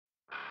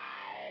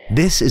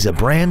This is a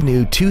brand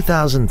new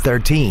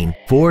 2013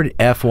 Ford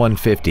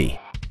F-150.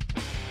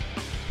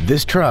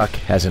 This truck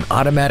has an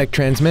automatic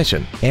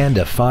transmission and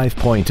a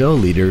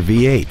 5.0-liter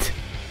V8.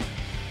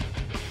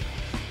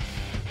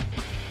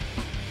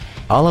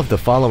 All of the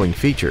following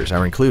features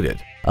are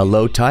included: a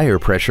low tire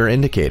pressure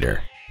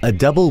indicator, a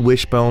double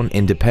wishbone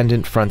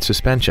independent front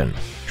suspension,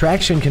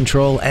 traction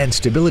control and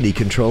stability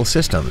control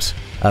systems,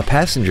 a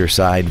passenger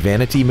side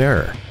vanity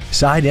mirror,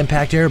 side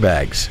impact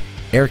airbags,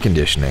 air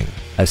conditioning,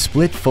 a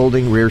split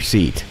folding rear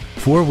seat,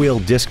 four-wheel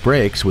disc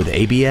brakes with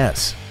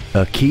ABS,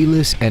 a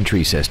keyless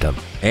entry system,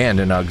 and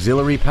an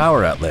auxiliary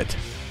power outlet.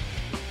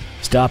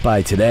 Stop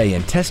by today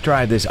and test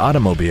drive this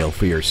automobile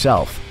for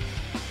yourself.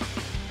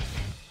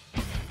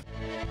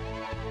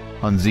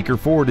 Hunziker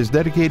Ford is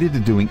dedicated to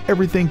doing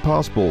everything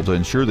possible to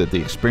ensure that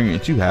the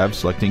experience you have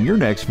selecting your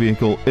next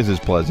vehicle is as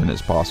pleasant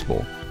as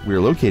possible. We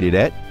are located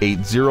at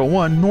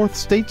 801 North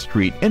State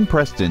Street in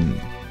Preston.